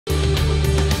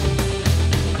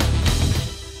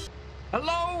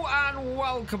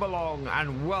welcome along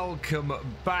and welcome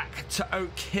back to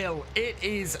OakHill. It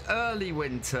is early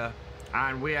winter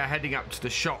and we are heading up to the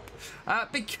shop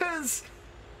because,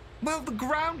 well, the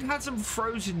ground hasn't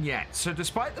frozen yet. So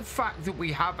despite the fact that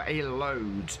we have a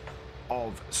load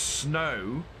of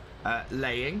snow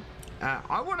laying,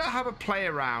 I want to have a play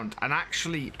around and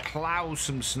actually plough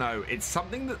some snow. It's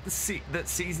something that that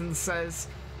season says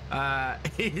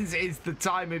is the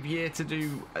time of year to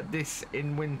do this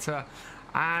in winter,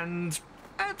 and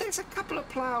there's a couple of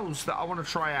ploughs that I want to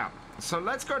try out. So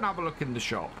let's go and have a look in the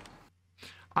shop.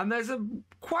 And there's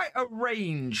quite a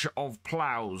range of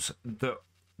ploughs that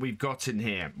we've got in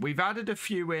here. We've added a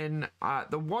few in.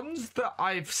 The ones that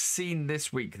I've seen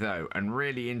this week though and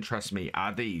really interest me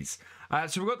are these.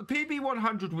 So we've got the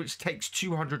PB100, which takes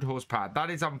 200 horsepower. That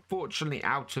is unfortunately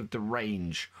out of the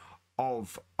range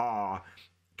of our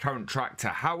current tractor.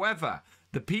 However,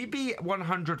 the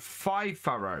PB100 5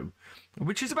 furrow,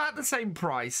 which is about the same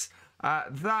price,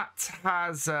 that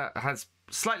has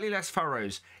slightly less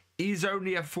furrows, is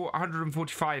only a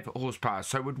 145 horsepower,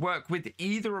 so it would work with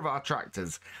either of our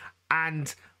tractors.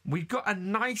 And we've got a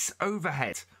nice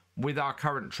overhead with our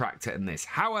current tractor in this.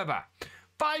 However,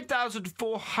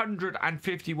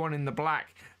 5,451 in the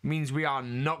black means we are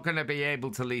not going to be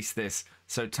able to lease this.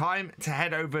 So time to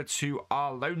head over to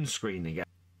our loan screen again.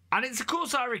 And it's, of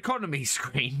course, our economy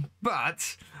screen,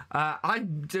 but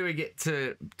I'm doing it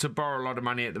to borrow a lot of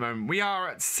money at the moment. We are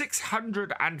at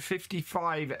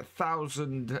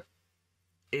 655,000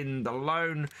 in the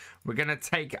loan. We're going to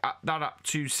take that up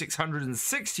to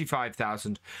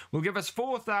 665,000. Will give us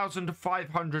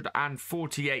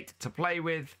 4,548 to play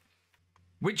with,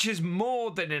 which is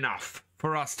more than enough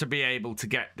for us to be able to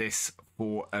get this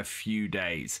for a few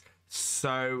days.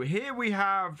 So here we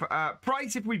have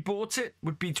price if we bought it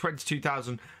would be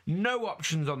 22,000. No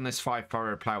options on this 5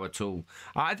 furrow plough at all.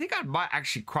 I think I might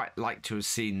actually quite like to have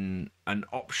seen an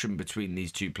option between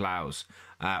these two ploughs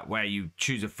where you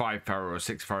choose a 5 furrow or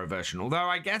 6 furrow version. Although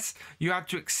I guess you have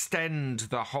to extend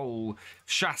the whole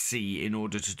chassis in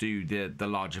order to do the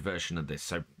larger version of this.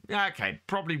 So yeah, okay,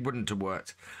 probably wouldn't have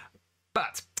worked.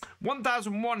 But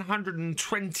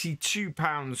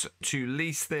 £1,122 to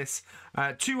lease this,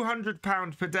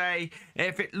 £200 per day.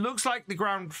 If it looks like the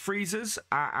ground freezes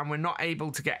and we're not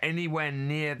able to get anywhere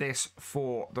near this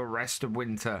for the rest of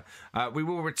winter, we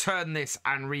will return this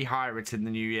and rehire it in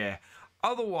the new year.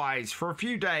 Otherwise, for a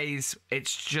few days,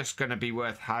 it's just going to be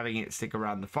worth having it stick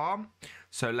around the farm.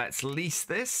 So let's lease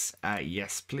this.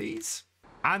 Yes, please.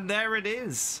 And there it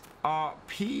is, our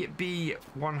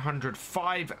PB100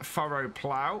 5 furrow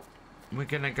plough. We're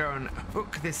going to go and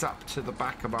hook this up to the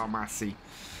back of our Massey.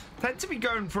 Tend to be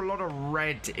going for a lot of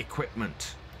red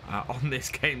equipment on this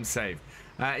game save.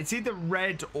 It's either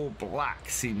red or black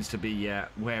seems to be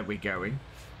where we're going.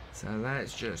 So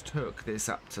let's just hook this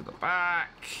up to the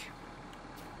back,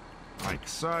 like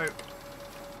so.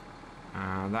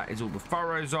 That is all the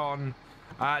furrows on.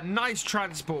 Nice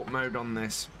transport mode on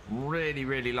this.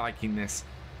 Really liking this.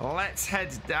 Let's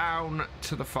head down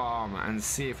to the farm and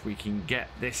see if we can get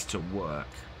this to work.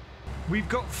 We've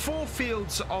got 4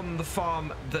 fields on the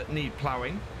farm that need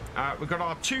ploughing. We've got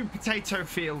our 2 potato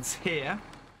fields here,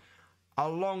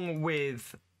 along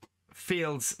with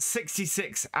fields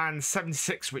 66 and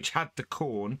 76, which had the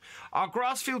corn. Our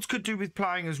grass fields could do with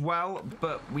ploughing as well,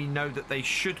 but we know that they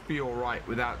should be all right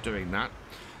without doing that.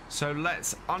 So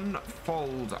let's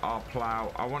unfold our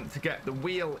plough. I want to get the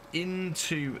wheel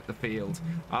into the field.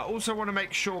 I also want to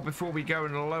make sure before we go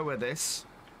and lower this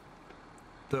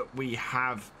that we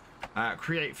have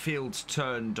create fields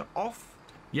turned off.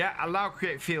 Yeah, allow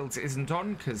create fields isn't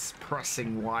on because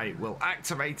pressing Y will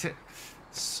activate it.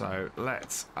 So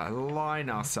let's align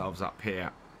ourselves up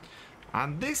here.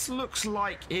 And this looks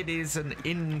like it is an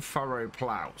in-furrow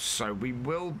plough. So we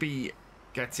will be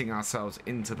getting ourselves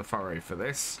into the furrow for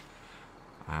this.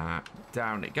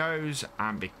 Down it goes,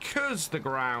 and because the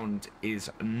ground is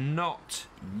not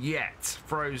yet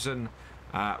frozen,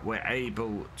 we're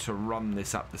able to run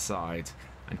this up the side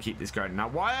and keep this going. Now,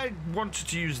 why I wanted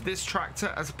to use this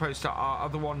tractor as opposed to our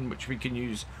other one, which we can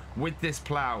use with this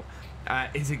plough,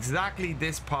 is exactly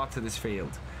this part of this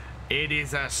field. It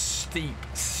is a steep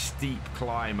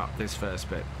climb up this first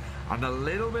bit. And a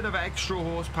little bit of extra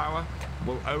horsepower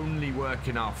will only work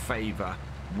in our favor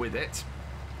with it.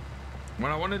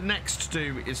 What I wanted next to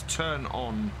do is turn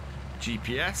on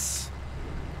GPS,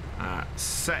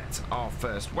 set our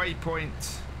first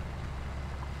waypoint,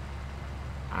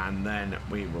 and then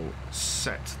we will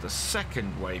set the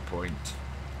second waypoint,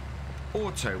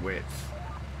 auto width,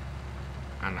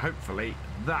 and hopefully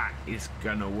that is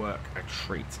gonna work a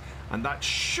treat. And that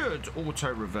should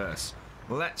auto reverse.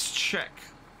 Let's check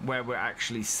where we're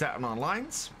actually set on our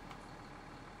lines.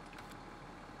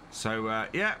 So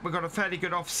yeah, we've got a fairly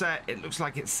good offset. It looks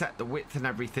like it's set the width and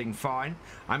everything fine.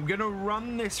 I'm going to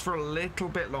run this for a little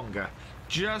bit longer,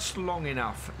 just long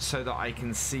enough so that I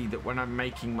can see that when I'm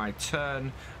making my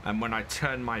turn and when I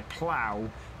turn my plough,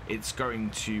 it's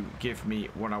going to give me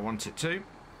what I want it to.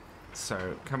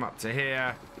 So come up to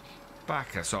here,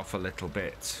 back us off a little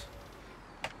bit,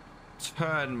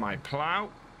 turn my plough,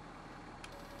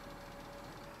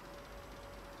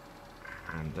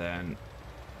 and then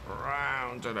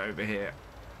round and over here.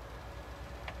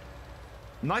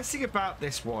 Nice thing about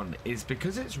this one is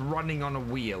because it's running on a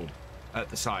wheel at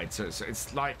the side, so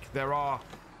it's like there are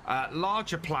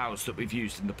larger ploughs that we've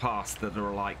used in the past that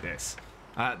are like this.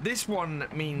 This one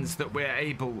means that we're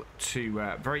able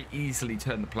to very easily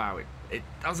turn the plough. It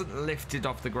doesn't lift it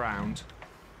off the ground.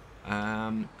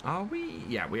 Are we?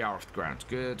 Yeah, we are off the ground.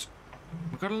 Good.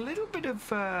 We've got a little bit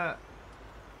of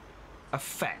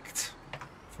effect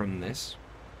from this,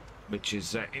 which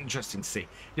is interesting to see.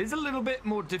 It is a little bit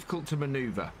more difficult to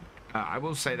maneuver. I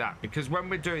will say that, because when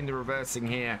we're doing the reversing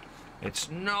here,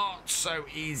 it's not so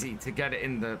easy to get it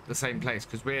in the same place,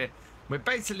 because we've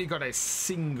basically got a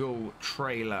single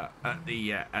trailer at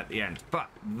the end. But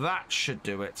that should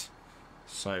do it.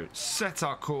 So set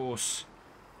our course,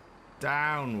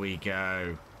 down we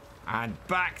go, and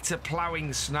back to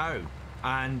ploughing snow.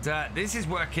 And this is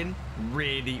working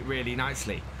really, really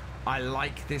nicely. I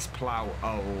like this plough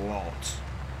a lot.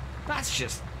 That's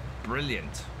just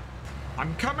brilliant.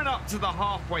 I'm coming up to the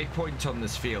halfway point on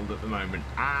this field at the moment,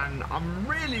 and I'm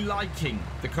really liking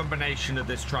the combination of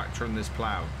this tractor and this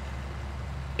plough.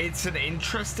 It's an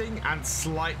interesting and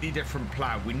slightly different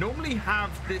plough. We normally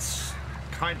have this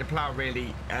kind of plough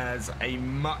really as a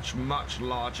much, much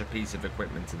larger piece of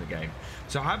equipment in the game.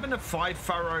 So having a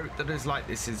 5-furrow that is like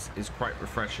this is quite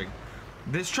refreshing.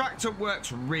 This tractor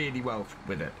works really well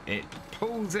with it. It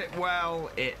pulls it well,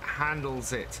 it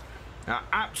handles it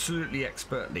absolutely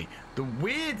expertly. The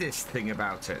weirdest thing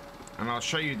about it, and I'll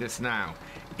show you this now,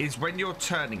 is when you're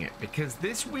turning it, because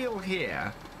this wheel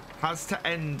here has to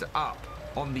end up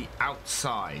on the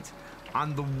outside,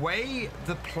 and the way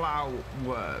the plough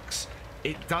works,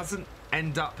 it doesn't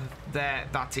end up there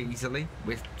that easily.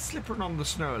 We're slipping on the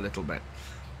snow a little bit.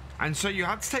 And so you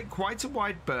have to take quite a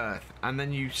wide berth, and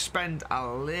then you spend a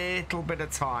little bit of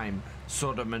time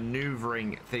sort of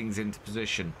maneuvering things into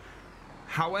position.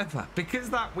 However,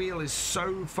 because that wheel is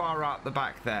so far out the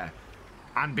back there,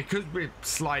 and because we're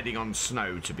sliding on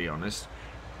snow, to be honest,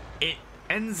 it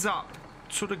ends up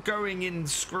sort of going in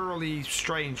squirrely,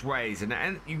 strange ways,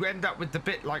 and you end up with the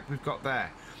bit like we've got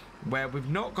there, where we've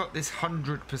not got this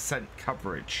 100%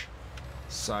 coverage.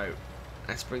 So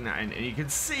let's bring that in, and you can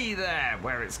see there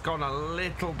where it's gone a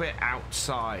little bit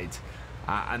outside,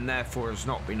 and therefore has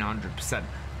not been 100%.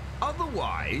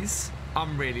 Otherwise,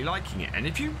 I'm really liking it, and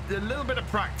if you a little bit of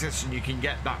practice and you can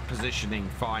get that positioning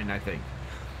fine, I think.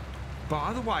 But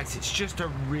otherwise, it's just a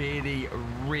really,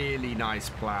 really nice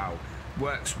plough.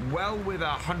 Works well with a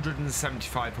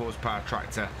 175 horsepower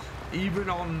tractor, even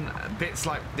on bits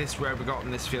like this where we got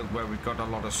in this field where we've got a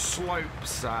lot of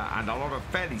slopes and a lot of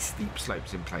fairly steep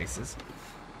slopes in places.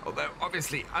 Although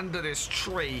obviously under this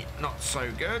tree, not so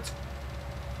good.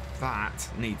 That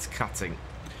needs cutting.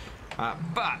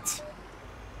 But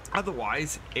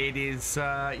otherwise, it is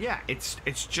yeah,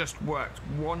 it's just worked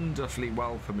wonderfully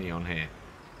well for me on here,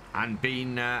 and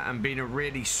been a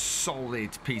really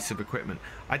solid piece of equipment.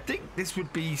 I think this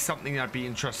would be something I'd be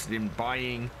interested in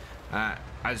buying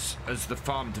as the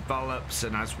farm develops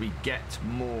and as we get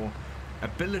more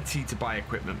ability to buy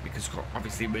equipment, because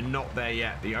obviously we're not there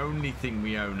yet. The only thing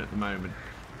we own at the moment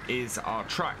is our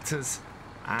tractors,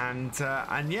 and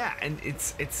yeah, and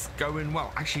it's going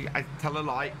well. Actually, I tell a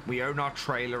lie, we own our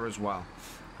trailer as well,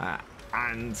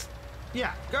 and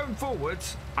yeah, going forward,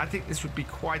 I think this would be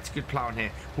quite a good plough in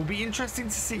here. Will be interesting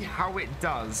to see how it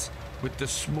does with the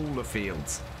smaller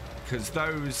fields, because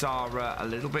those are a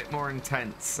little bit more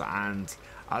intense and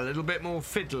a little bit more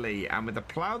fiddly, and with a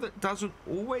plough that doesn't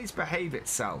always behave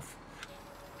itself,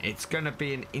 it's going to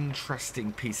be an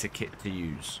interesting piece of kit to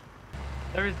use.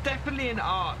 There is definitely an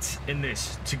art in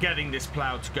this to getting this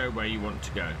plough to go where you want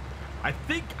to go. I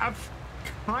think I've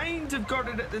kind of got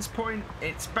it at this point.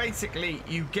 It's basically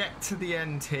you get to the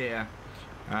end here,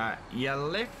 you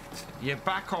lift, you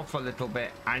back off a little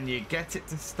bit, and you get it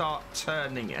to start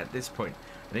turning at this point.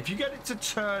 And if you get it to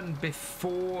turn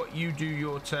before you do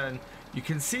your turn, you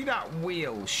can see that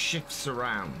wheel shifts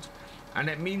around, and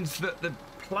it means that the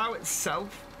plough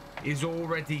itself is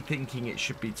already thinking it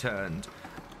should be turned,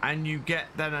 and you get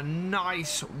then a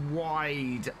nice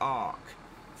wide arc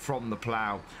from the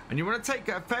plough. And you want to take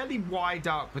a fairly wide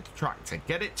arc with the tractor.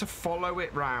 Get it to follow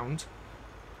it round.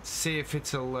 See if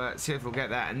it'll get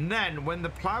there. And then when the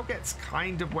plough gets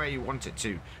kind of where you want it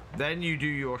to, then you do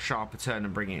your sharper turn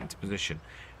and bring it into position.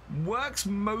 Works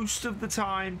most of the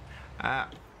time.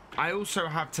 I also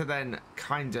have to then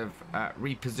kind of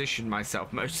reposition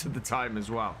myself most of the time as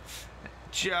well.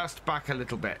 Just back a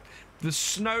little bit. The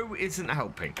snow isn't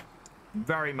helping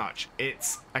very much.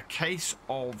 It's a case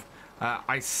of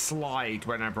I slide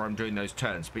whenever I'm doing those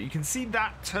turns. But you can see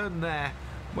that turn there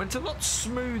went a lot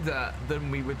smoother than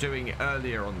we were doing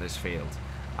earlier on this field.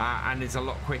 And is a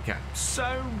lot quicker.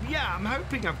 So yeah, I'm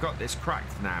hoping I've got this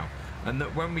cracked now. And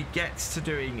that when we get to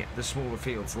doing the smaller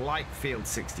fields like field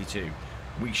 62,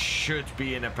 we should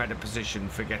be in a better position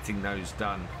for getting those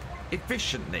done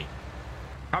efficiently.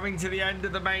 Coming to the end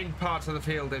of the main part of the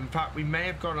field, in fact, we may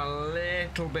have gone a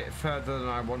little bit further than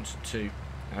I wanted to.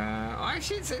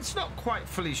 Actually, it's not quite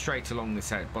fully straight along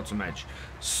this bottom edge.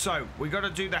 So, we got to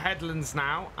do the headlands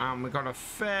now, and we've got a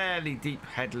fairly deep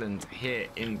headland here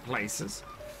in places.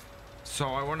 So,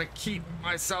 I want to keep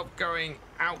myself going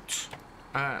out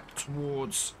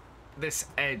towards this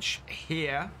edge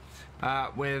here.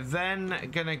 We're then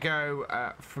going to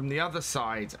go from the other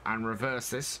side and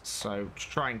reverse this. So to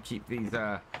try and keep these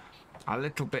a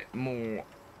little bit more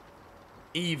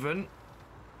even.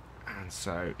 And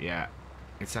so, yeah,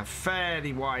 it's a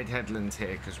fairly wide headland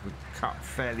here because we've cut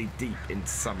fairly deep into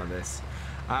some of this.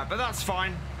 But that's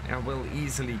fine. We'll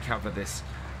easily cover this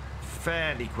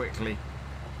fairly quickly.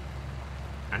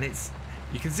 And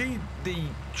you can see the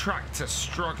tractor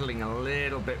struggling a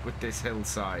little bit with this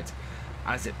hillside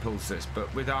as it pulls this,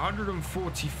 but with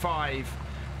 145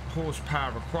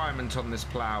 horsepower requirement on this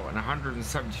plough and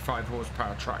 175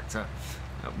 horsepower tractor,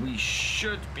 we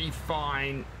should be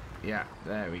fine. Yeah,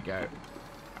 there we go.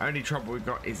 Only trouble we've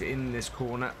got is in this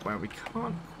corner where we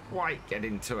can't quite get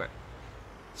into it.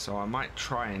 So I might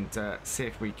try and see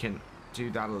if we can do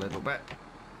that a little bit.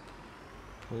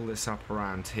 Pull this up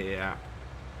around here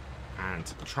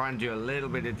and try and do a little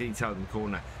bit of detail in the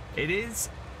corner. It is,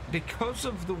 because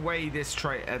of the way this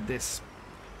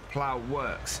plough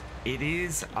works, it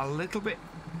is a little bit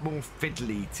more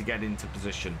fiddly to get into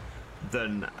position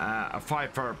than a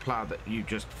 5-furrow plough that you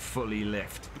just fully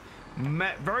lift.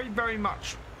 Very, very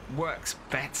much works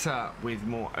better with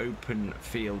more open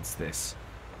fields this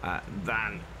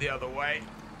than the other way.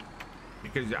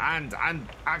 Because and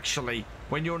actually,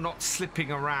 when you're not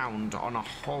slipping around on a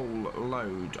whole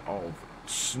load of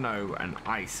snow and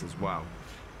ice as well.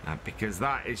 Because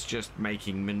that is just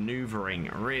making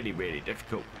maneuvering really, really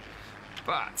difficult.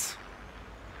 But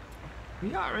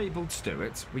we are able to do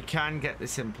it. We can get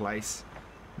this in place.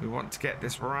 We want to get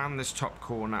this around this top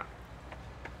corner.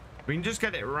 We can just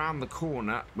get it around the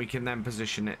corner. We can then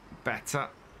position it better,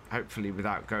 hopefully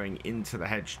without going into the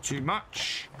hedge too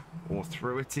much, or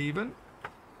through it even.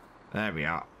 There we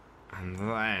are. And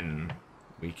then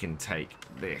we can take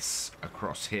this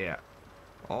across here,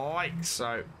 like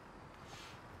so.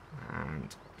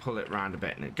 And pull it round a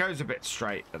bit, and it goes a bit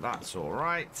straight, but that's all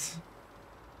right.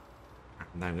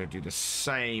 And then I'm going to do the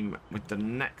same with the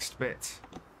next bit,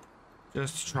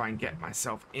 just to try and get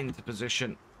myself into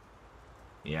position.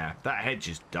 Yeah, that hedge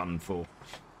is done for.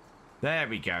 There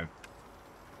we go.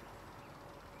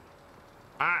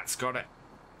 That's got it.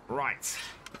 Right,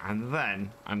 and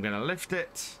then I'm going to lift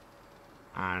it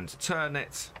and turn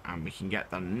it, and we can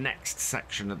get the next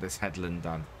section of this headland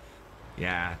done.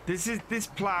 Yeah, this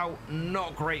plough,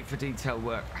 not great for detail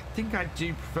work. I think I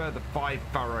do prefer the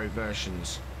 5-furrow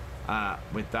versions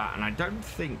with that, and I don't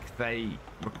think they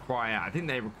require, I think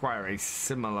they require a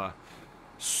similar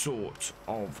sort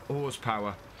of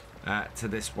horsepower to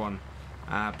this one.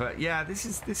 But yeah, this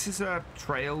is a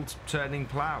trailed turning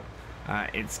plough.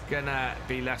 It's gonna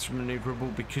be less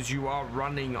maneuverable because you are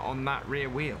running on that rear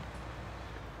wheel.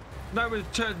 Now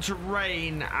it's turned to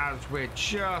rain as we're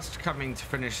just coming to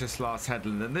finish this last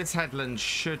headland, and this headland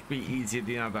should be easier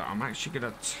than the other. I'm actually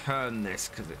going to turn this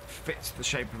because it fits the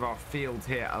shape of our field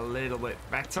here a little bit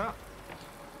better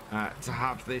to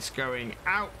have this going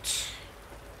out.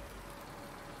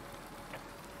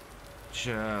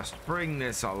 Just bring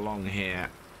this along here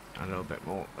a little bit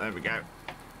more. There we go.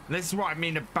 This is what I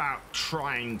mean about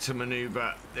trying to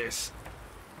maneuver this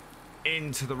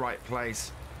into the right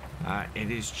place. It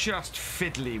is just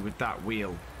fiddly with that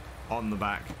wheel on the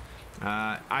back.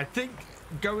 I think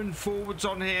going forwards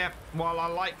on here, while I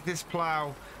like this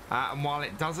plough and while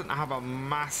it doesn't have a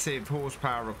massive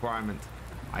horsepower requirement,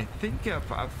 I think a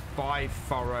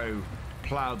 5-furrow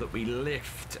plough that we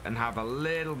lift and have a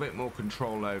little bit more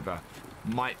control over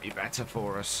might be better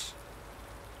for us.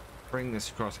 bring this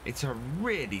across. It's a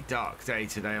really dark day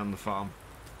today on the farm.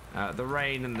 The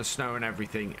rain and the snow and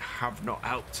everything have not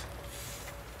helped.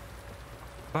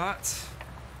 But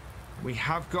we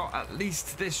have got at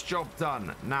least this job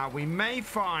done. Now, we may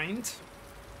find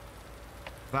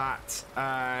that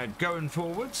going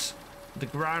forwards, the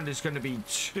ground is going to be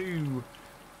too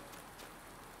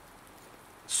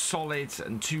solid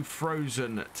and too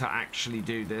frozen to actually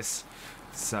do this.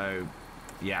 So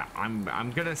yeah,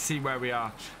 I'm gonna see where we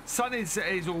are. Sun is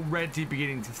already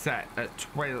beginning to set at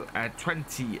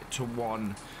 20 to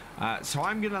 1. So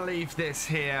I'm gonna leave this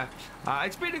here.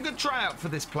 It's been a good tryout for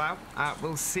this plough.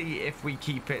 We'll see if we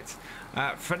keep it.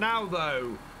 For now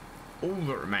though, all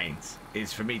that remains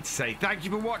is for me to say thank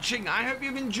you for watching. I hope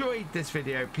you've enjoyed this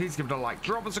video. Please give it a like,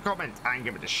 drop us a comment and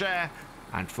give it a share.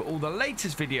 And for all the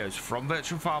latest videos from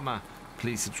Virtual Farmer,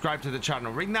 please subscribe to the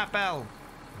channel, ring that bell,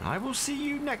 and I will see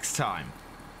you next time.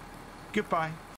 Goodbye.